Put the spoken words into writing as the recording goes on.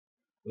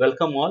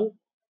Welcome all.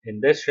 In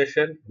this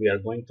session, we are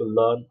going to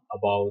learn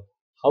about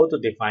how to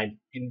define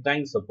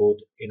incline support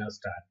in a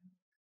STAAD.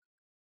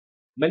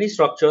 Many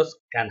structures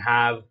can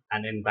have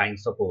an incline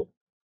support.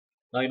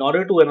 Now, in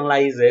order to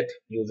analyze it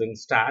using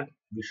STAAD,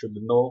 we should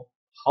know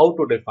how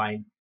to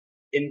define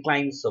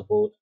incline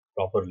support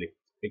properly.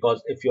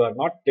 Because if you are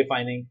not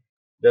defining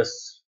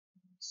this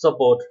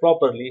support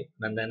properly,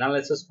 then the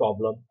analysis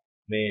problem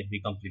may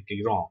be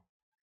completely wrong.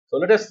 So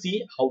let us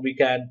see how we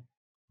can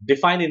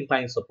define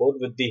incline support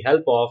with the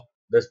help of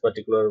this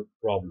particular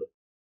problem.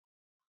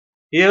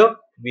 Here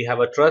we have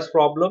a truss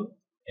problem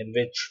in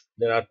which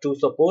there are two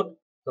support.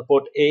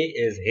 Support A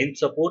is hinge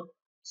support.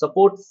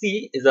 Support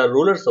C is a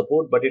roller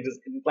support, but it is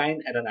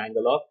inclined at an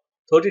angle of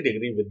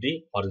 30° with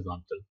the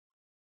horizontal.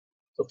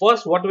 So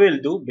first what we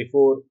will do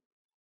before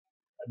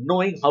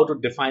knowing how to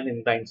define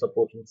incline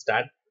support in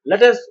STAAD,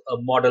 let us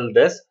model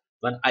this.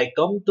 When I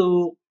come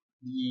to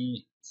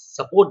the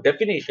support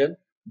definition,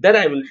 then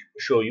I will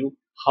show you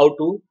how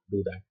to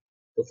do that.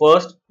 So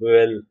first we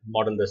will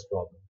model this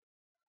problem.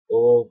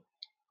 So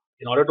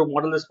in order to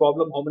model this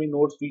problem, how many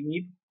nodes we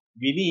need?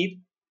 We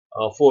need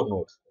 4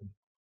 nodes.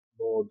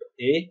 Node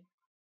A,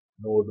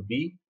 node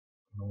B,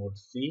 node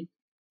C,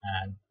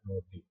 and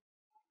node D.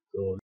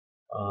 So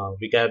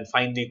we can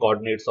find the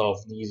coordinates of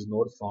these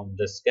nodes from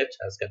this sketch,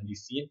 as can be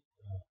seen.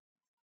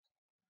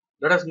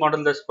 Let us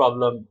model this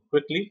problem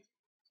quickly.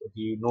 So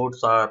the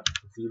nodes are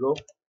 0,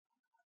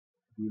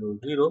 0,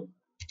 0,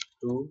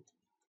 2,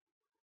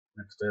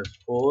 next is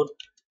 4,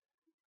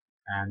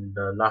 and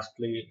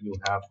lastly you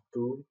have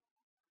 2,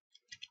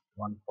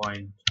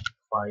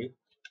 1.5,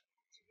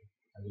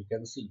 as you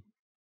can see.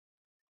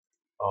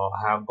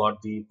 I have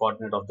got the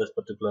coordinate of this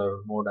particular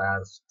node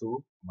as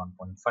 2,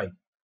 1.5.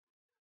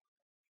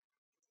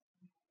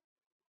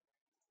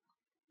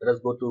 Let us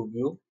go to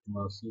view,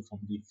 see from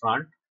the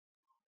front.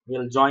 We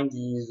will join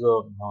these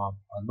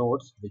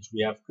nodes which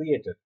we have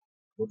created.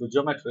 Go to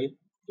geometry,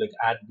 click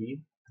add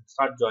beam, and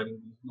start joining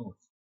these nodes.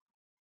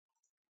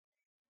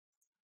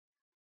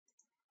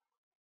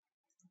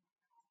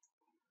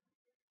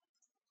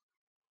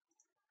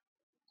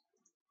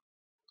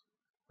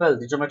 Well,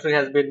 the geometry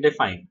has been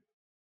defined.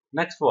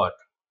 Next what?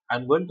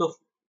 I'm going to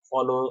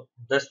follow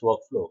this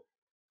workflow.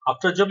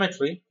 After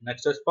geometry,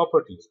 next is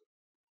properties.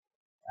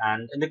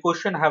 And in the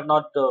question I have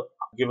not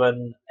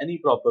given any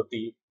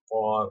property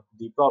for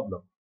the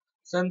problem.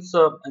 Since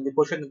in the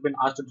question has been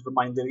asked to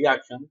determine the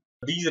reaction,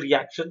 these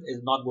reaction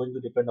is not going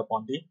to depend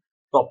upon the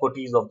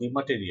properties of the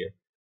material.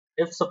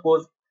 If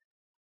suppose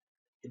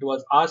it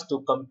was asked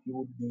to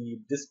compute the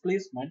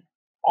displacement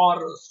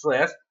or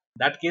stress,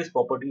 that case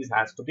properties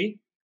has to be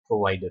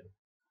provided.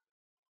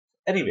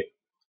 Anyway,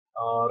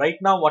 right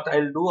now what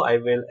I'll do, I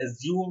will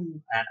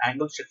assume an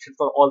angle section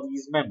for all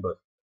these members.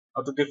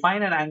 Now to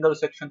define an angle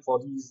section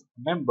for these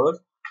members,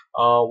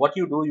 what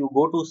you do, you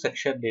go to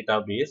section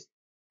database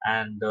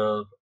and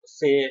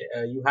say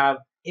you have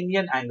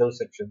Indian angle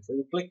section. So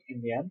you click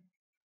Indian.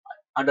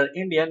 Under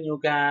Indian, you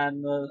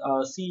can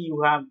see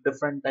you have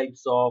different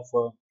types of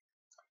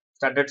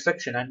standard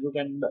section and you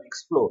can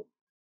explore.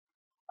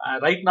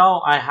 Right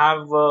now I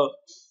have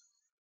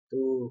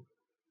to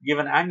give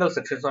an angle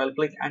section, so I'll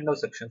click angle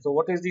section. So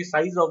what is the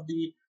size of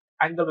the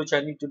angle which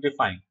I need to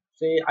define?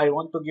 Say I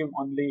want to give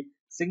only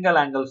single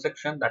angle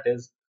section, that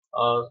is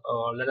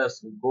let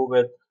us go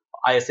with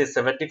ISA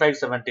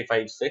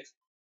 75756.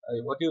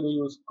 What you do,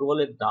 you scroll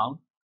it down,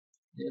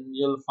 then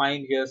you'll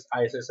find here's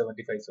ISA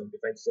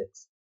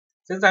 75756.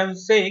 Since I'm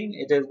saying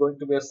it is going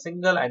to be a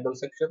single angle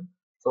section,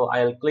 so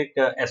I'll click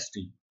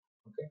ST.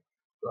 Okay,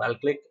 so I'll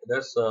click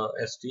this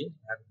ST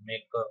and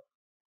make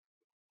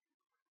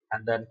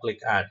and then click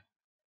add.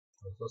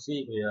 So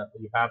see,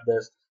 we have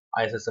this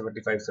ISA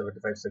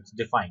 75756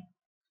 defined.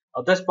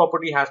 Now this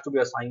property has to be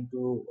assigned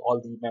to all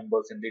the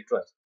members in the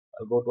truss.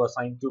 I'll go to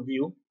assign to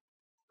view,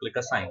 click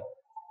assign.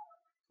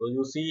 So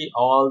you see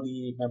all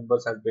the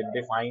members has been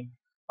defined.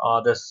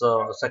 This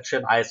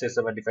section ISA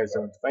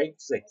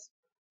 75756.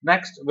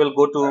 Next we'll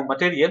go to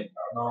material.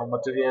 Now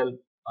material,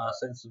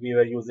 since we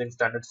were using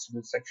standard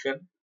steel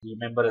section, the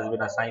member has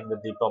been assigned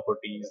with the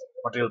properties,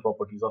 material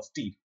properties of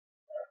steel.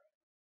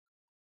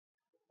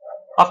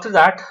 After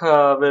that,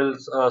 we'll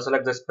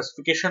select the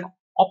specification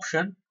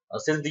option.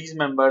 Since these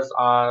members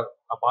are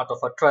a part of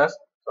a truss,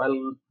 so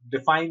I'll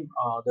define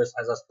this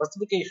as a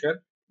specification,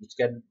 which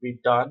can be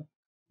done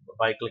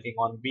by clicking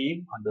on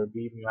beam. Under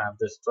beam, you have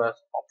this truss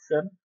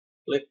option.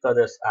 Click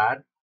this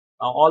add.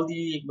 Now all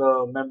the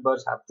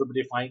members have to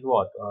be defined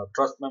what?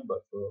 Truss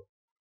members. So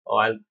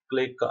I'll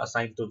click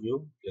assign to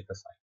view, click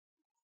assign.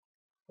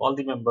 All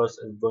the members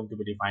is going to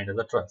be defined as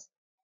a truss.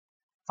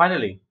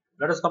 Finally,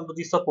 let us come to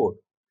the support.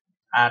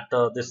 At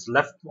this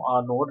left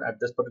node, at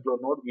this particular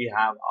node, we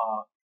have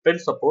pin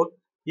support.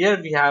 Here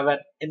we have an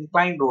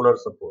inclined roller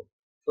support.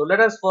 So let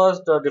us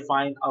first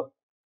define a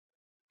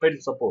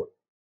pin support.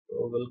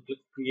 So we'll click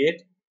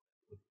create,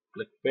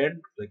 click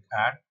pin, click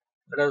add.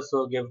 Let us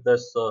give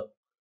this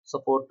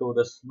support to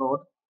this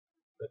node.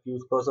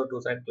 Use cursor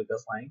to sign, click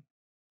assign.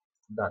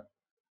 Done.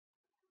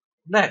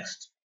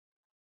 Next,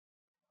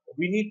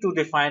 we need to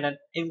define an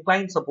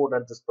incline support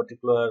at this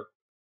particular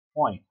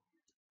point.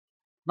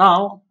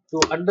 Now,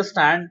 to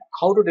understand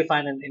how to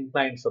define an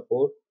incline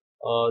support,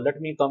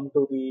 let me come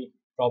to the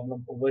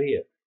problem over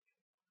here.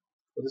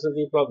 So this is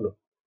the problem.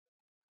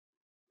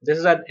 This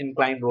is an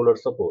inclined roller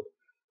support.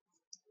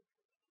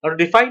 Now, to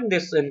define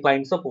this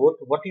inclined support,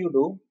 what you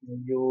do,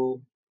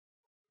 you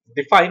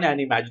define an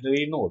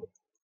imaginary node.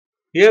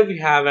 Here we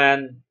have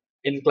an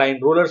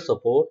inclined roller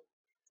support.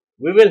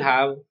 We will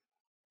have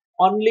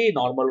only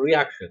normal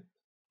reaction.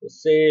 So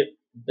say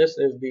this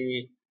is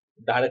the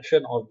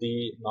direction of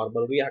the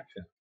normal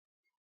reaction,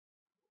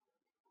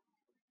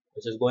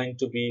 which is going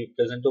to be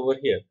present over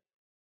here.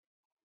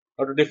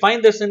 Now to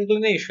define this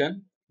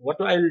inclination,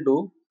 what I will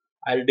do,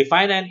 I will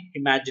define an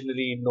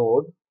imaginary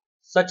node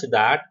such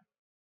that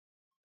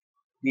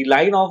the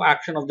line of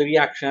action of the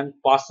reaction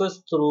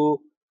passes through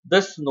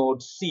this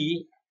node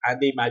C and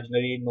the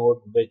imaginary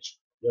node which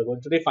we are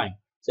going to define.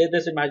 Say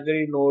this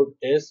imaginary node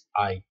is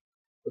I.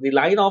 So the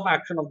line of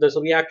action of this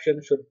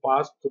reaction should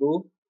pass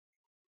through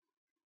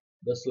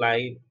this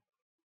line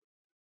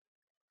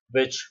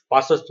which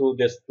passes through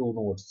these two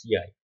nodes Ci.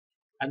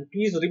 And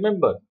please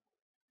remember,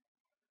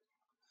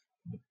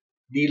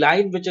 the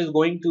line which is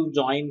going to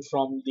join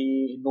from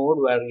the node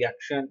where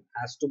reaction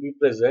has to be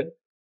present,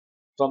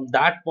 from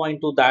that point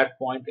to that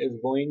point is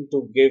going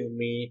to give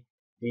me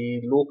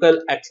the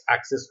local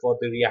x-axis for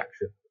the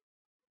reaction.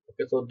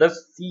 Okay, so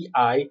this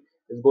Ci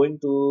is going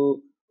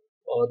to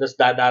this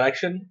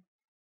direction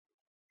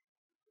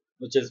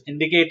which is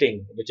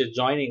indicating, which is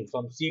joining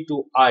from C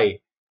to I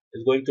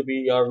is going to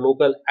be your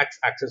local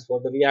x-axis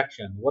for the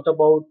reaction. What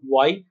about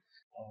Y?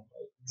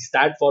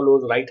 STAAD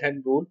follows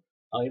right-hand rule.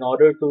 In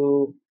order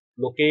to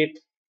locate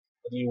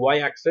the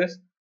y-axis,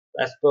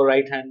 as per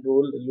right-hand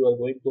rule, you are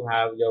going to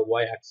have your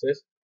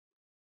y-axis.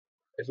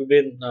 It will be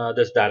in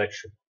this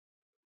direction.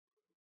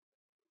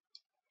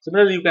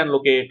 Similarly, you can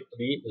locate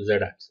the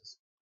z-axis.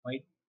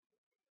 Right?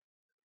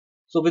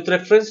 So, with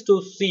reference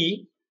to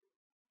C,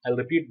 I'll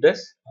repeat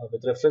this.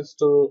 With reference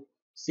to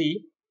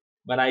C,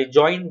 when I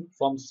join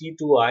from C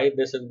to I,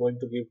 this is going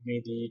to give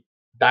me the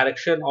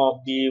direction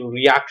of the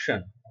reaction,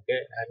 okay,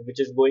 and which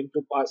is going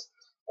to pass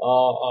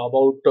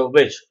about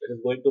which it is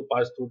going to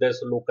pass through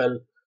this local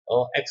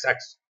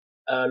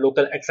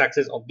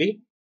x-axis of the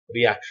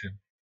reaction,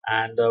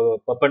 and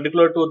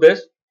perpendicular to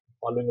this,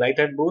 following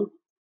right-hand rule,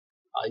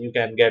 you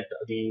can get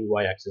the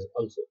y-axis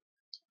also.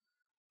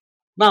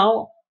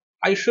 Now,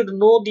 I should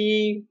know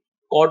the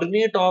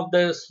coordinate of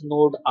this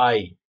node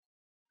I,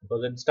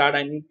 because instead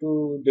I need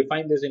to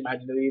define this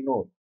imaginary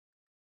node.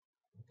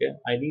 Okay,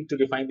 I need to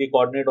define the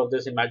coordinate of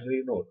this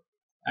imaginary node.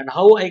 And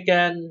how I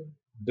can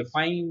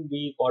define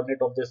the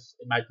coordinate of this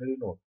imaginary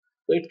node?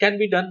 So it can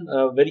be done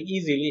very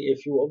easily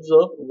if you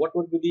observe what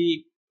would be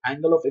the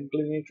angle of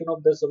inclination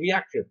of this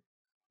reaction.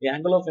 The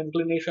angle of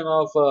inclination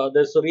of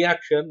this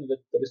reaction with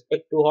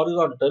respect to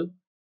horizontal,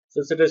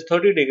 since it is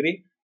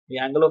 30°, the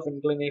angle of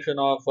inclination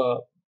of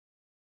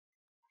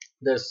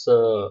this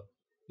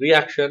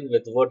reaction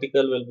with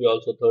vertical will be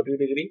also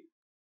 30°,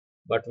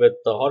 but with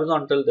the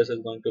horizontal this is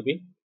going to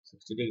be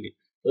 60°.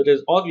 So it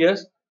is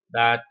obvious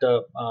that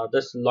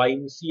this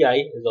line Ci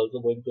is also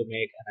going to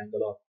make an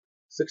angle of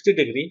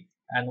 60°.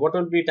 And what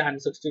will be tan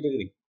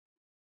 60°?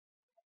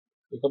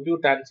 We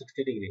compute tan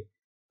 60°.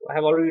 So I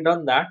have already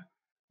done that.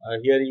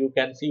 Here you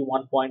can see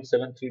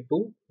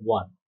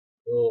 1.7321.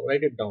 So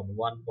write it down,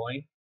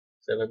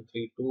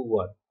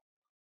 1.7321.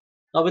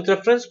 Now with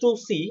reference to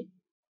C,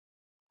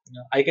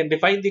 I can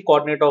define the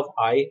coordinate of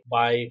I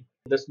by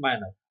this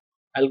manner.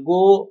 I'll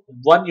go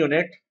 1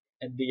 unit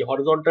in the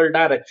horizontal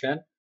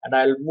direction and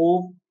I'll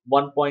move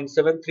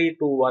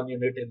 1.7321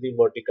 unit in the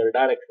vertical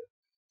direction.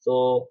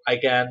 So I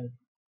can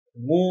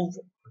move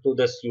to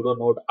the pseudo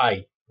node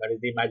I, that is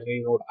the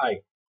imaginary node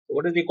I. So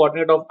what is the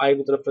coordinate of I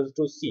with reference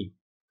to C?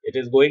 It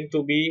is going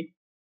to be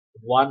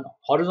 1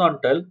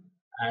 horizontal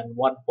and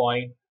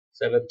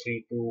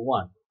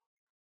 1.7321,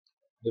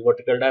 the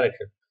vertical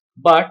direction.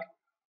 But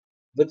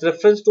with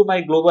reference to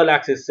my global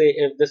axis, say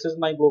if this is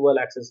my global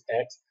axis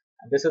x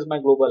and this is my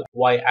global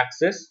y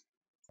axis,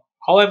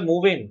 how I'm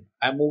moving?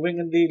 I'm moving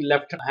in the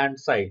left hand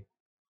side.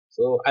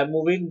 So I'm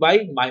moving by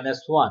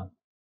 -1.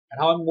 And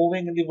how I'm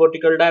moving in the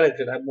vertical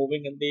direction? I'm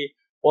moving in the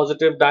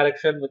positive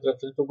direction with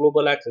reference to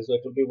global axis. So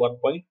it will be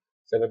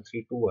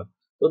 1.7321.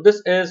 So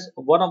this is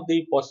one of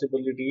the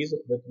possibilities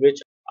with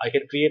which I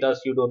can create a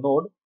pseudo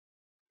node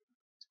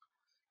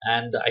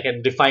and I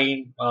can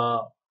define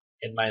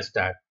in my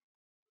STAAD.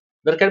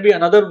 There can be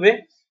another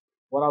way.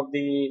 One of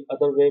the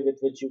other way with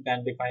which you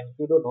can define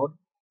pseudo node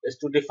is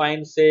to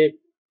define, say,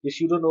 the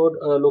pseudo node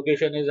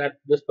location is at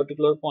this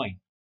particular point.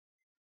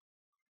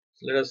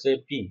 So let us say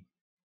P.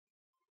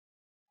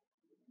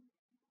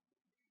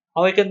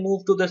 How I can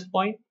move to this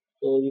point?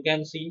 So you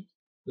can see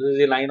this is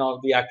the line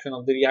of the action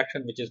of the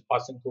reaction which is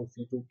passing through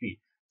C to P.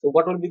 So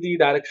what will be the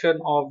direction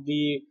of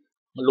the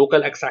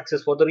local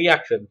x-axis for the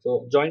reaction?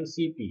 So join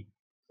CP.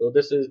 So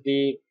this is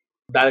the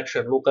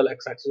direction, local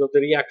x-axis of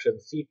the reaction,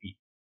 CP.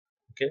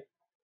 Okay.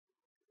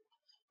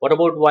 What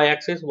about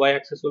y-axis?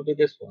 Y-axis will be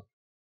this one.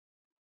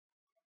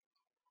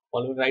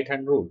 following right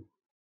hand rule.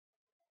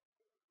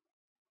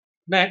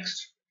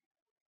 Next,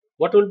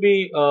 what will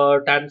be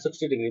tan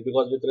 60 degree,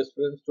 because with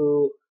reference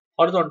to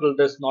horizontal,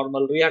 this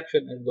normal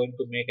reaction is going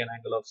to make an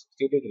angle of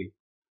 60 degree.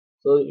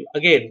 So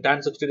again,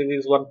 tan 60 degree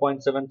is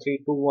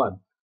 1.7321.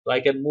 So I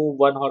can move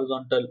one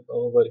horizontal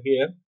over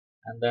here,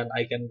 and then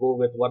I can go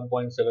with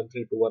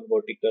 1.7321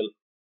 vertical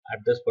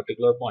at this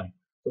particular point.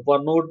 So for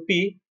node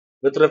P,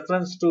 with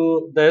reference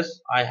to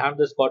this, I have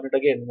this coordinate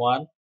again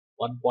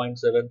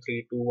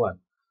 1.7321.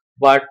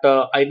 But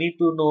I need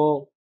to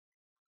know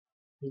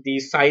the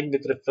sign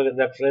with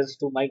reference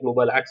to my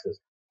global axis.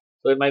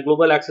 So in my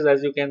global axis,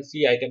 as you can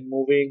see, I can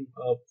moving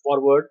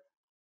forward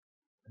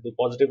the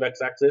positive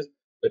x-axis,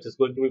 which is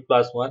going to be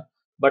 +1.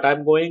 But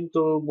I'm going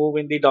to move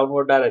in the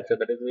downward direction,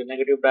 that is the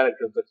negative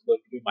direction, that's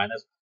going to be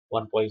minus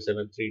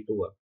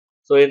 1.7321.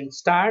 So in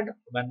STAAD,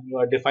 when you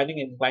are defining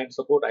inclined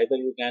support, either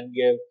you can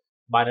give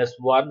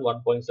 -1,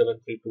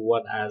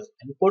 1.7321 as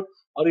input,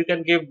 or you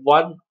can give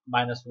 1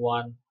 minus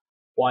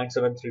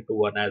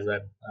 1.7321 as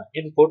an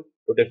input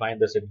to define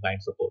this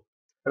inclined support.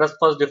 Let us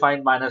first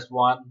define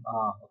 -1,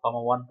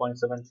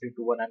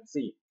 1.7321 and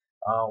see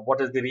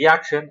what is the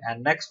reaction.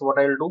 And next, what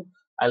I'll do,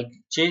 I'll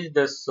change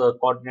this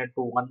coordinate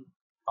to 1,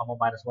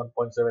 minus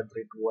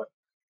 1.7321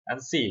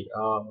 and see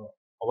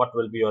what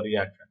will be your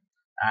reaction.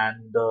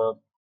 And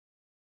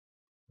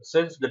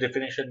since the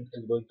definition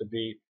is going to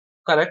be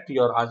correct,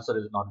 your answer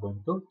is not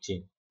going to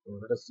change. So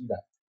let us see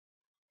that.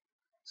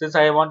 Since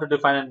I want to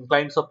define an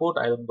inclined support,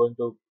 I am going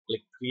to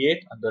click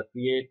create. Under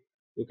create,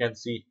 you can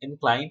see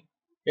incline.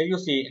 Here you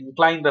see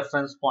incline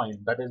reference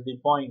point. That is the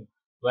point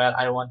where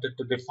I wanted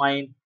to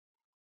define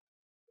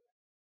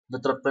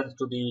with reference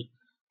to the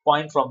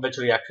point from which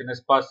reaction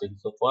is passing.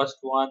 So first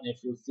one,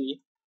 if you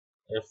see,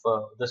 if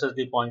this is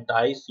the point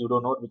I pseudo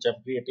node which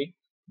I'm creating,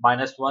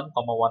 -1,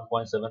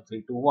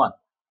 1.7321.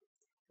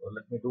 So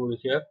let me do it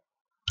here,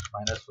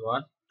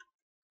 -1,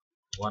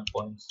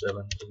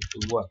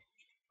 1.7321.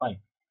 Fine.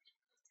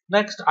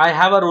 Next, I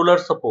have a roller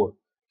support.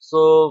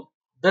 So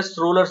this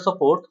roller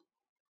support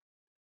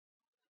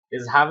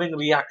is having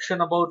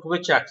reaction about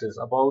which axis?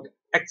 About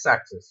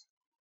x-axis,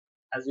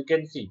 as you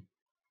can see.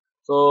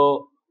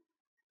 So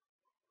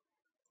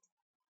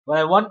when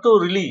I want to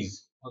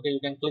release, okay, you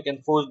can click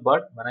enforced,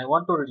 but when I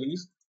want to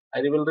release,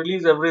 I will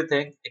release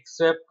everything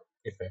except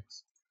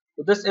effects.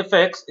 So this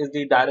effects is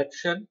the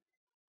direction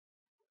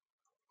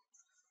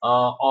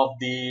of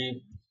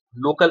the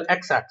local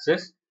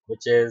x-axis,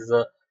 which is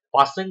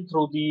passing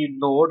through the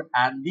node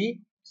and the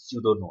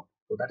pseudo node.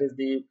 So that is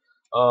the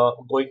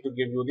going to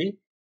give you the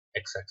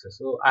x-axis.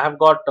 So I have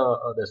got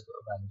this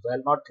value. So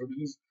I'll not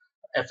release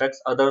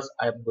effects. Others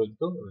I am going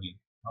to release.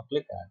 Now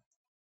click add.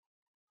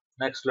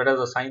 Next, let us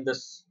assign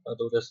this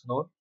to this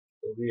node.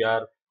 So we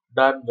are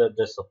done with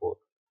this support.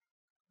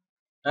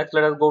 Next,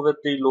 let us go with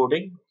the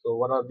loading. So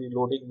what are the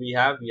loading we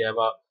have? We have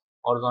a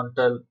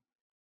horizontal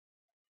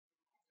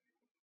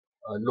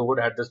load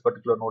at this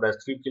particular node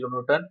as 3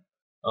 kilonewton,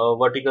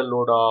 vertical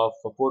load of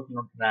 4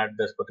 kilonewton at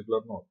this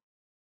particular node.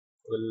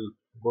 We'll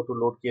go to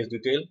load case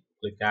detail,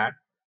 click add.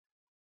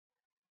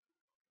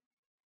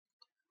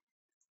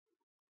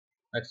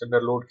 Next,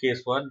 under load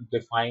case 1,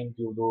 define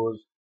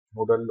those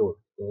nodal load.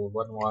 So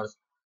one was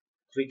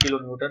 3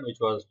 kilonewton, which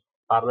was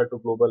parallel to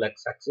global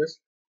x-axis,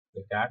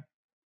 click add.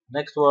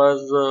 Next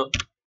was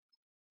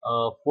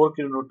 4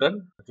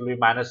 kilonewton, it will be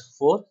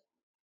 -4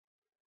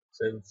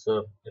 since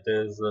it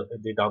is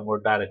in the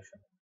downward direction.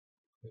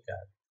 Click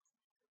add.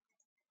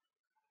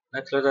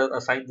 Next, let us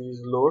assign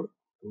these load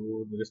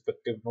to the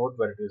respective node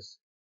where it is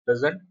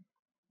present.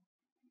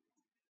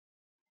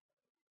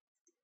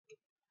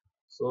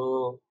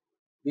 So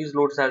these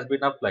loads has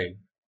been applied.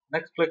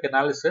 Next, click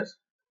analysis,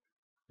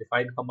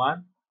 define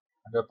command.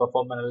 Under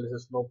perform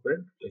analysis no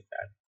print, click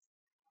add.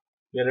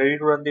 We are ready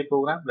to run the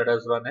program. Let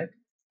us run it.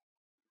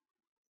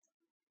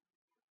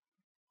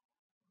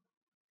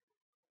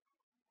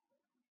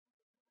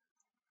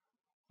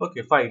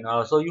 Okay, fine.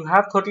 So you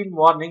have 13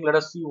 warning. Let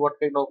us see what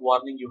kind of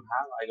warning you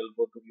have. I will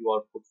go to view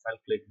output file,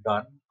 click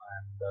done,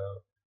 and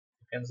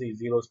you can see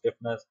 0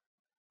 stiffness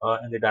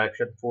in the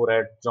direction 4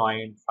 at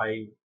joint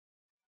 5.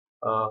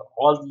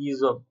 All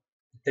these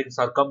things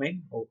are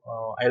coming.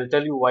 I'll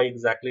tell you why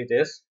exactly it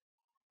is.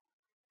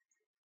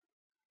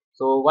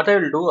 So what I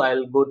will do,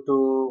 I'll go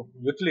to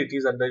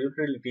utilities. Under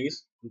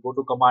utilities, you go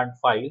to command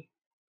file.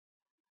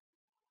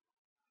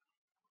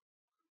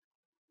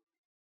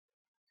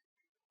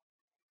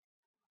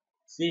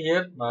 See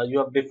here, you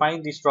have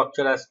defined the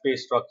structure as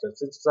space structure.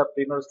 Since it's a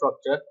planar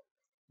structure,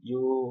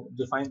 you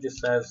define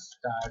this as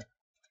STAAD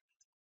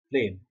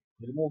plane.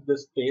 Remove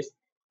this space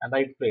and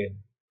write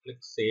plane. Click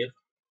save.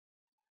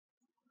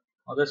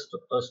 Now this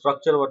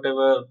structure,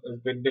 whatever has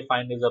been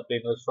defined, is a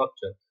planar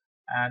structure.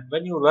 And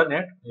when you run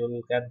it,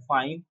 you can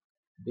find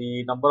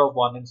the number of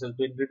warnings has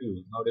been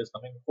reduced. Now it is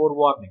coming 4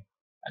 warning.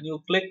 And you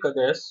click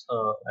this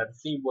and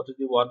see what is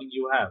the warning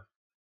you have.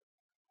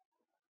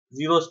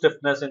 0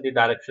 stiffness in the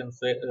direction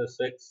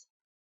 6.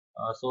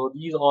 So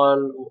these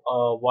all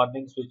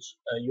warnings which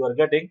you are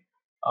getting.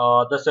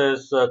 This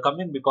is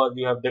coming because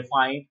you have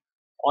defined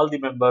all the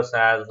members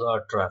has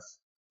trust.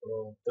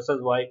 So this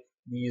is why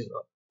these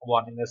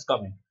warning is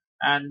coming.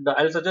 And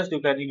I'll suggest you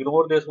can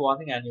ignore this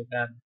warning and you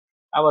can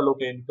have a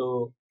look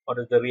into what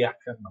is the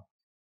reaction now.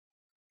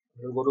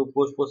 We'll go to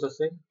post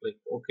processing, click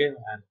OK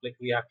and click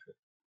reaction.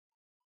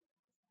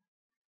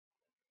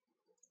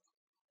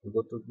 You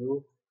go to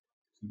view,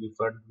 see the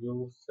front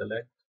view,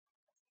 select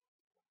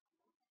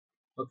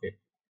OK.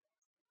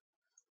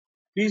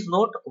 Please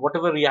note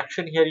whatever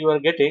reaction here you are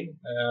getting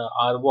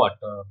are what?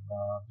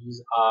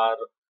 These are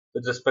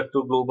with respect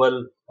to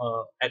global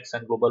X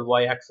and global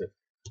Y axis.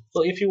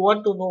 So if you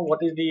want to know what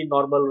is the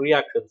normal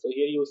reaction, so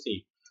here you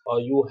see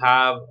you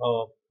have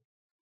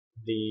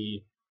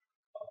the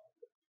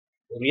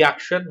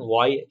reaction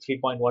Y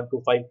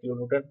 3.125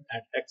 kilonewton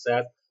and X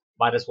as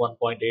minus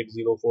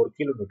 1.804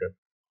 kilonewton.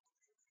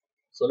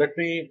 So let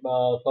me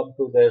come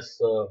to this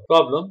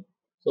problem.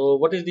 So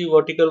what is the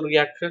vertical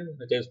reaction?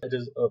 It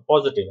is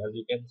positive, as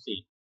you can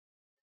see,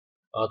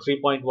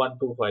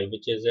 3.125,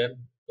 which is in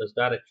this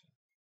direction,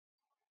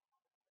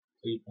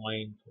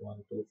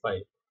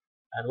 3.125.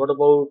 And what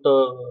about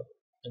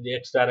in the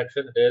x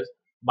direction? It is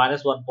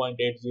minus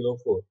 1.804.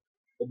 So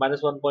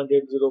minus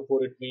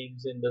 1.804, it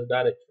means in this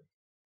direction.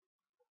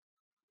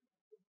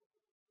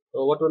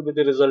 So what will be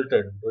the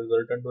resultant? The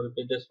resultant will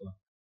be this one.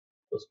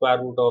 So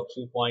square root of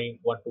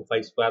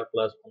 3.125 square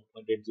plus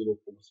 1.804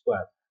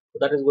 square. So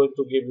that is going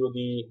to give you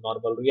the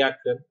normal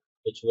reaction,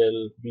 which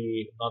will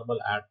be normal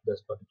at this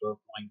particular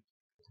point,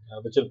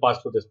 which will pass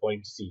through this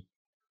point C.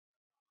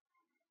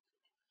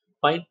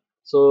 Fine.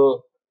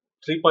 So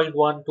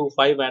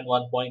 3.125 and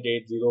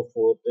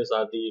 1.804, these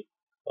are the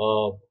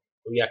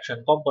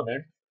reaction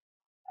component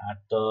at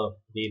the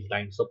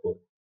incline support.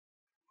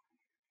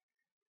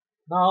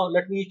 Now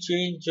let me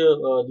change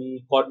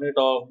the coordinate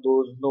of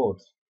those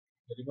nodes.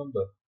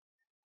 Remember,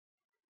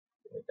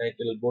 I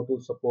will go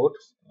to support.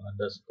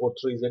 The support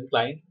 3 is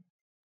inclined.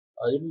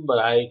 Remember,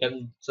 I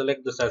can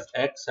select this as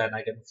x and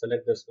I can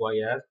select this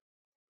y as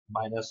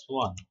minus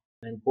 1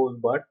 and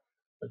post, but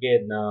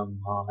again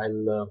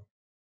I'll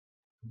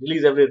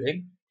release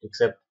everything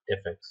except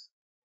fx.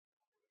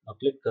 Now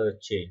click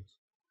change.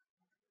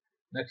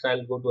 Next,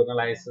 I'll go to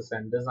analysis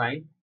and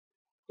design.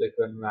 Click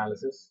on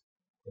analysis.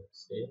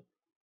 Let's say,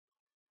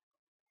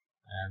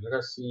 and let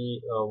us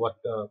see what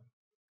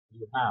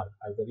you have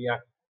as a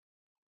react.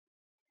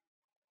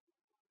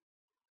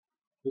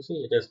 You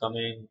see, it is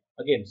coming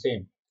again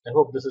same. I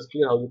hope this is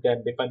clear how you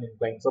can define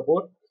incline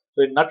support.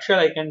 So in nutshell,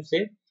 I can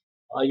say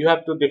you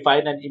have to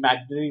define an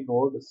imaginary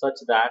node such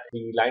that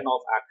the line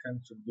of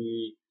action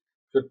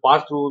should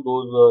pass through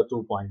those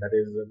 2 points. That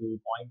is the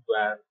point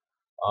where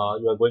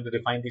you are going to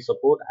define the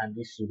support and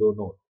the pseudo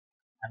node.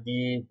 And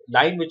the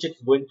line which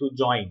it's going to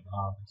join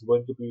is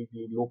going to be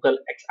the local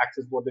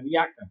x-axis for the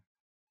reactant,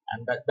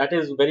 and that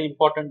is very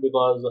important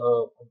because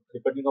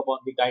depending upon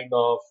the kind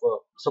of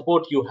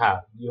support you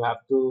have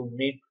to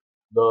make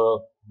the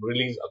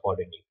release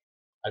accordingly.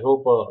 I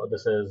hope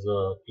this is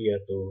clear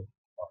to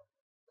all.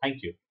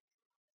 Thank you.